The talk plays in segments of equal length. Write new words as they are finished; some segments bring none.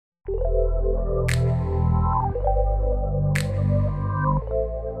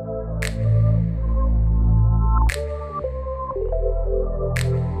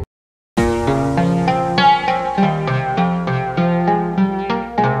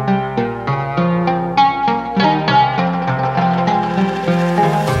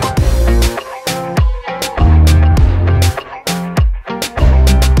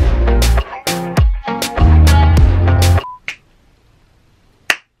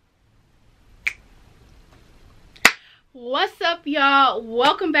What's up, y'all?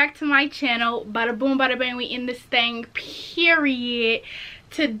 Welcome back to my channel. Bada boom, bada bang, we in this thing, period.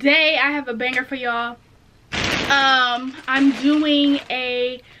 Today I have a banger for y'all. I'm doing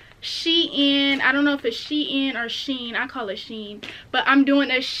a Shein, I don't know if it's Shein or Shein, I call it Shein, but I'm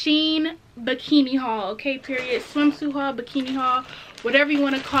doing a Shein bikini haul, okay, period. Swimsuit haul, bikini haul, whatever you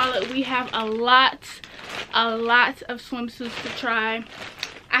want to call it. We have a lot of swimsuits to try.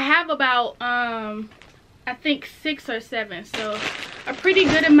 I have about I think 6 or 7, so a pretty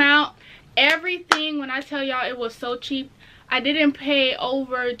good amount. Everything, when I tell y'all it was so cheap, I didn't pay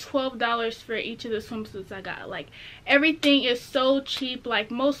over $12 for each of the swimsuits I got. Like, everything is so cheap.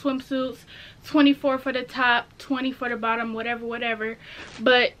 Like, most swimsuits, $24 for the top, $20 for the bottom, whatever.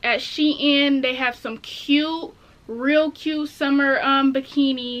 But at Shein, they have some cute, real cute summer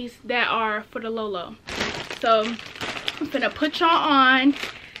bikinis that are for the low. So I'm gonna put y'all on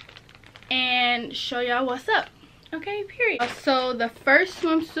and show y'all what's up, okay, period. So the first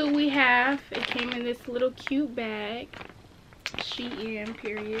swimsuit we have, it came in this little cute bag, Shein,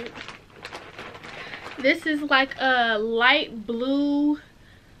 period. This is like a light blue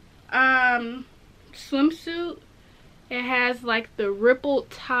swimsuit. It has like the rippled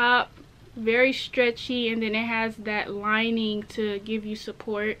top, very stretchy, and then it has that lining to give you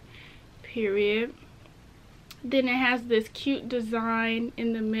support, period. Then it has this cute design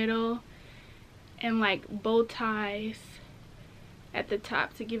in the middle and like bow ties at the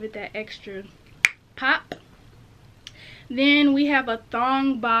top to give it that extra pop. Then we have a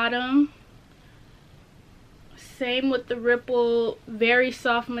thong bottom, same with the ripple, very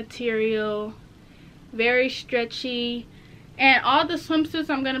soft material, very stretchy, and all the swimsuits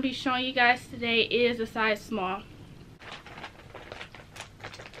I'm going to be showing you guys today is a size small.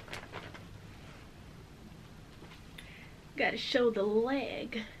 Gotta show the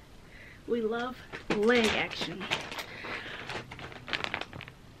leg. We love leg action.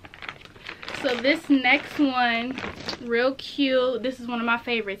 So this next one, real cute. This is one of my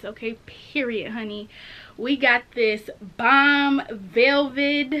favorites, okay, period, honey. We got this bomb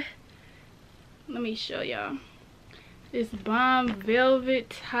velvet. Let me show y'all. This bomb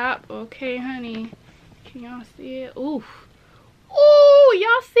velvet top, okay, honey. Can y'all see it? Ooh. Ooh,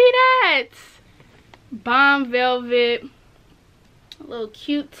 y'all see that? Bomb velvet. A little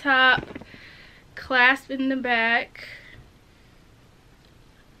cute top, clasp in the back,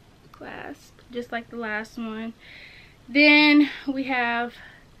 clasp just like the last one. Then we have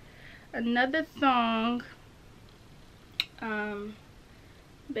another thong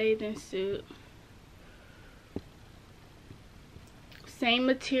bathing suit, same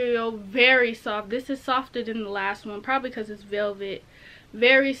material, very soft. This is softer than the last one, probably because it's velvet.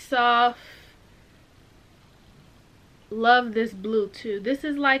 Very soft. Love this blue too. This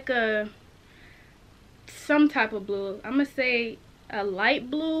is like some type of blue. I'm gonna say a light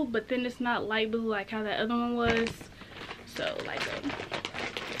blue, but then it's not light blue like how that other one was. So like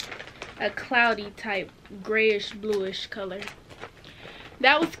a cloudy type grayish bluish color.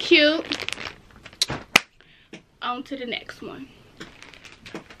 That was cute. On to the next one.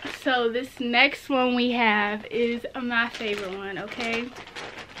 So this next one we have is my favorite one, okay?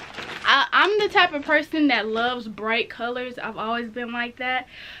 I'm the type of person that loves bright colors. I've always been like that.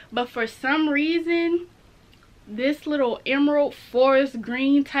 But for some reason, this little emerald forest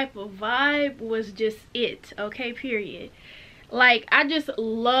green type of vibe was just it, okay, period. Like, I just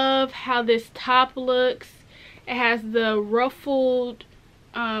love how this top looks. It has the ruffled,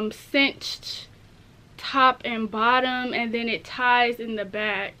 cinched top and bottom, and then it ties in the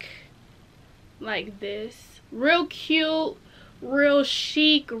back like this. Real cute. Real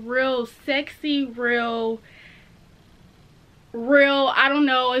chic, real sexy, real, I don't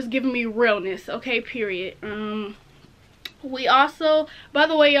know, it's giving me realness, okay, period. We also, by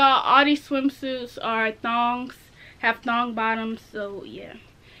the way, y'all, all these swimsuits are thongs, have thong bottoms, so yeah.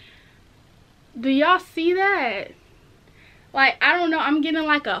 Do y'all see that? Like, I don't know, I'm getting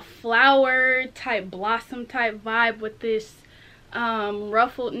like a flower type, blossom type vibe with this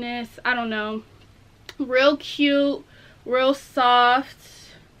ruffledness. I don't know. Real cute. Real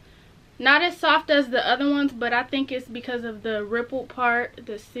soft, not as soft as the other ones, but I think it's because of the rippled part,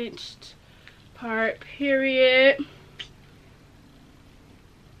 the cinched part, period.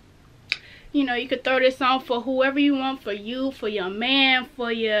 You know, you could throw this on for whoever you want, for you, for your man,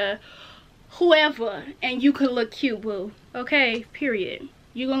 for your whoever, and you could look cute, boo. Okay, period.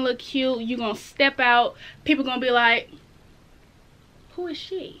 You're gonna look cute. You're gonna step out. People gonna be like, who is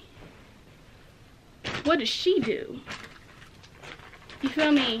she? What does she do? You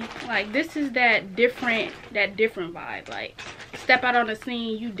feel me? Like, this is that different vibe. Like, step out on the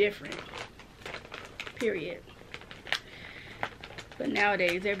scene, you different. Period. But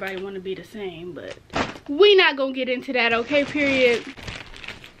nowadays, everybody want to be the same. But we not gonna get into that, okay? Period.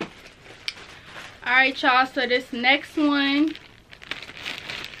 Alright, y'all. So this next one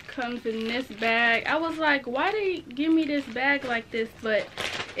comes in this bag. I was like, why they give me this bag like this? But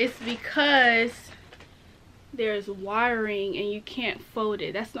it's because there's wiring and you can't fold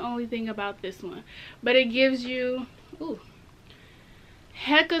it. That's the only thing about this one. But it gives you, ooh,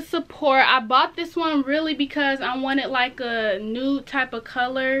 heck of support. I bought this one really because I wanted like a nude type of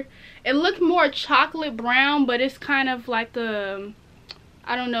color. It looked more chocolate brown, but it's kind of like a,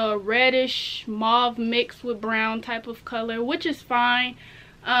 I don't know, a reddish mauve mixed with brown type of color, which is fine.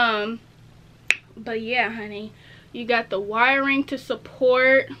 But yeah, honey, you got the wiring to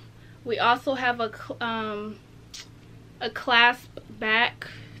support. We also have a clasp back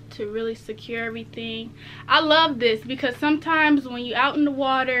to really secure everything. I love this because sometimes when you're out in the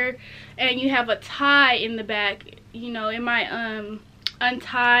water and you have a tie in the back, you know, it might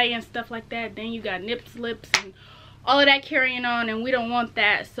untie and stuff like that. Then you got nip slips and all of that carrying on, and we don't want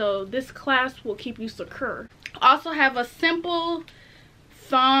that. So this clasp will keep you secure. Also have a simple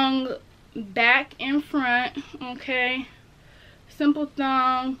thong back and front, okay? Simple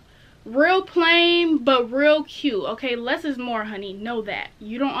thong. Real plain but real cute, okay? Less is more, honey. Know that.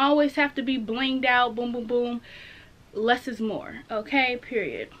 You don't always have to be blinged out, boom boom boom. Less is more, okay?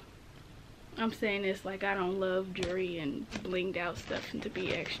 Period. I'm saying this like I don't love jewelry and blinged out stuff and to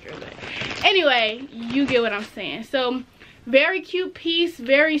be extra, but anyway, you get what I'm saying. So very cute piece,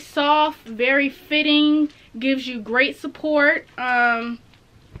 very soft, very fitting, gives you great support, and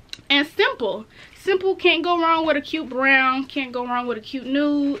simple. Simple, can't go wrong with a cute brown, can't go wrong with a cute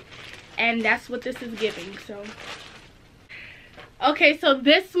nude, and that's what this is giving. So okay, so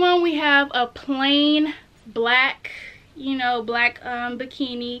this one we have a plain black, you know, black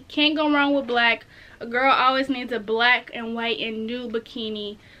bikini. Can't go wrong with black. A girl always needs a black and white and nude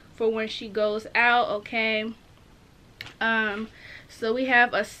bikini for when she goes out, okay? So we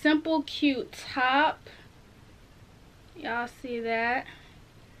have a simple cute top, y'all see that,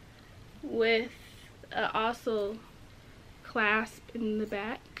 with also clasp in the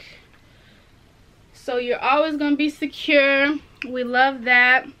back, so you're always going to be secure. We love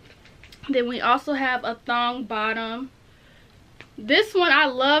that. Then we also have a thong bottom. This one I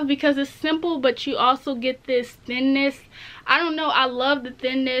love because it's simple, but you also get this thinness. I don't know, I love the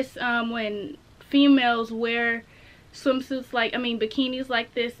thinness when females wear swimsuits, like, I mean bikinis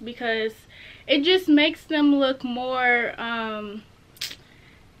like this, because it just makes them look more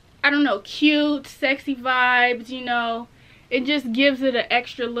I don't know, cute, sexy vibes, you know. It just gives it an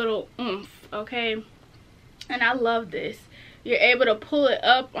extra little oomph, okay? And I love this. You're able to pull it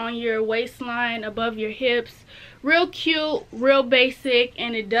up on your waistline above your hips. Real cute, real basic,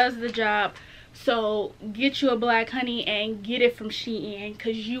 and it does the job. So get you a black, honey, and get it from Shein,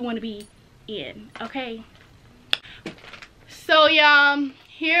 because you want to be in, okay? So y'all,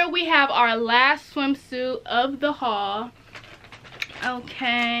 here we have our last swimsuit of the haul.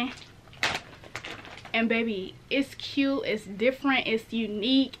 Okay, and baby, it's cute, it's different, it's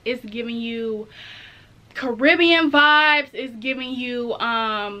unique, it's giving you Caribbean vibes, it's giving you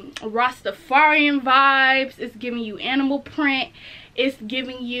Rastafarian vibes, it's giving you animal print, it's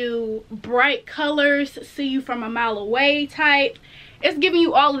giving you bright colors, see you from a mile away type. It's giving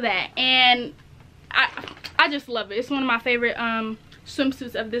you all of that, and I just love it. It's one of my favorite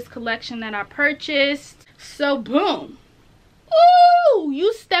swimsuits of this collection that I purchased. So boom. Ooh,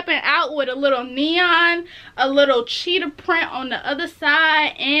 you stepping out with a little neon, a little cheetah print on the other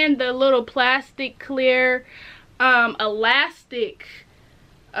side, and the little plastic clear elastic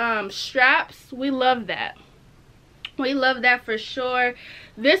straps. We love that. We love that for sure.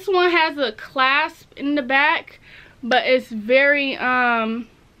 This one has a clasp in the back, but it's very what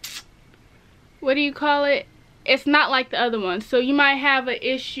do you call it? It's not like the other one, so you might have an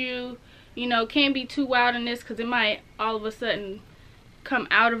issue. You know, can't be too wild in this because it might all of a sudden come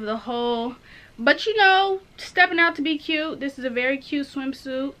out of the hole. But you know, stepping out to be cute. This is a very cute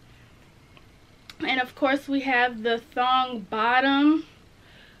swimsuit. And of course we have the thong bottom.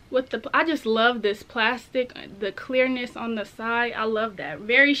 with the, I just love this plastic, the clearness on the side. I love that.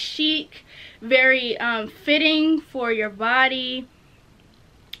 Very chic, very fitting for your body.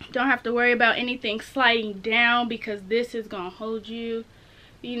 Don't have to worry about anything sliding down because this is gonna hold you.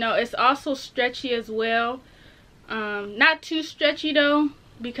 You know, it's also stretchy as well. Not too stretchy though,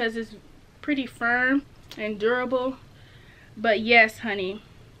 because it's pretty firm and durable. But yes, honey,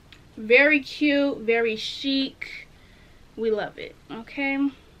 very cute, very chic. We love it. Okay.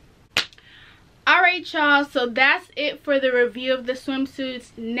 Alright, y'all, so that's it for the review of the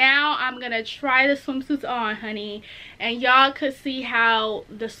swimsuits. Now I'm gonna try the swimsuits on, honey, and y'all could see how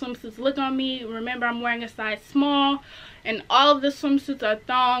the swimsuits look on me. Remember, I'm wearing a size small, and all of the swimsuits are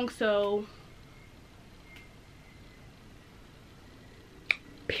thong, so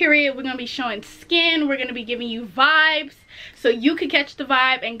period. We're gonna be showing skin. We're gonna be giving you vibes, so you can catch the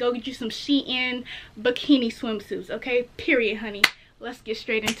vibe and go get you some Shein bikini swimsuits. Okay, period, honey. Let's get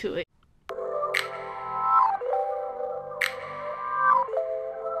straight into it.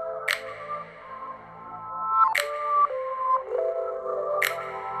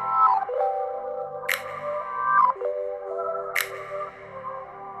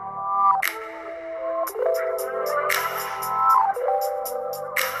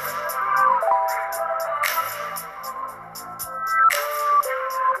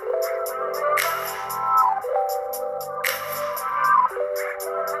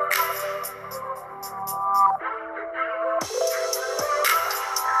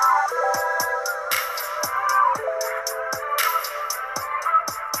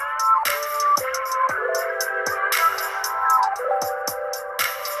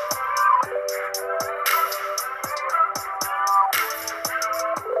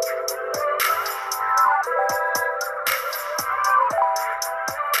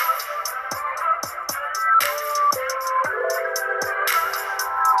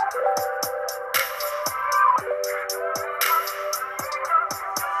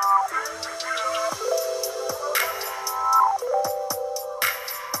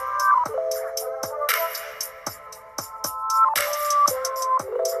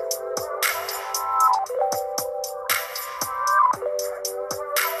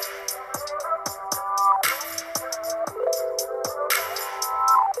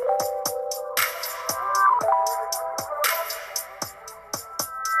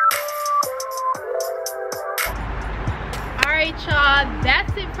 Y'all,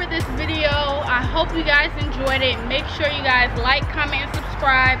 that's it for this video. I hope you guys enjoyed it. Make sure you guys like, comment, and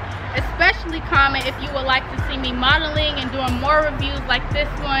subscribe. Especially comment if you would like to see me modeling and doing more reviews like this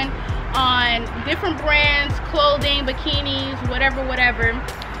one on different brands, clothing, bikinis, whatever.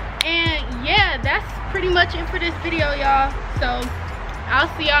 And yeah, that's pretty much it for this video, y'all. So I'll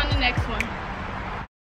see y'all in the next one.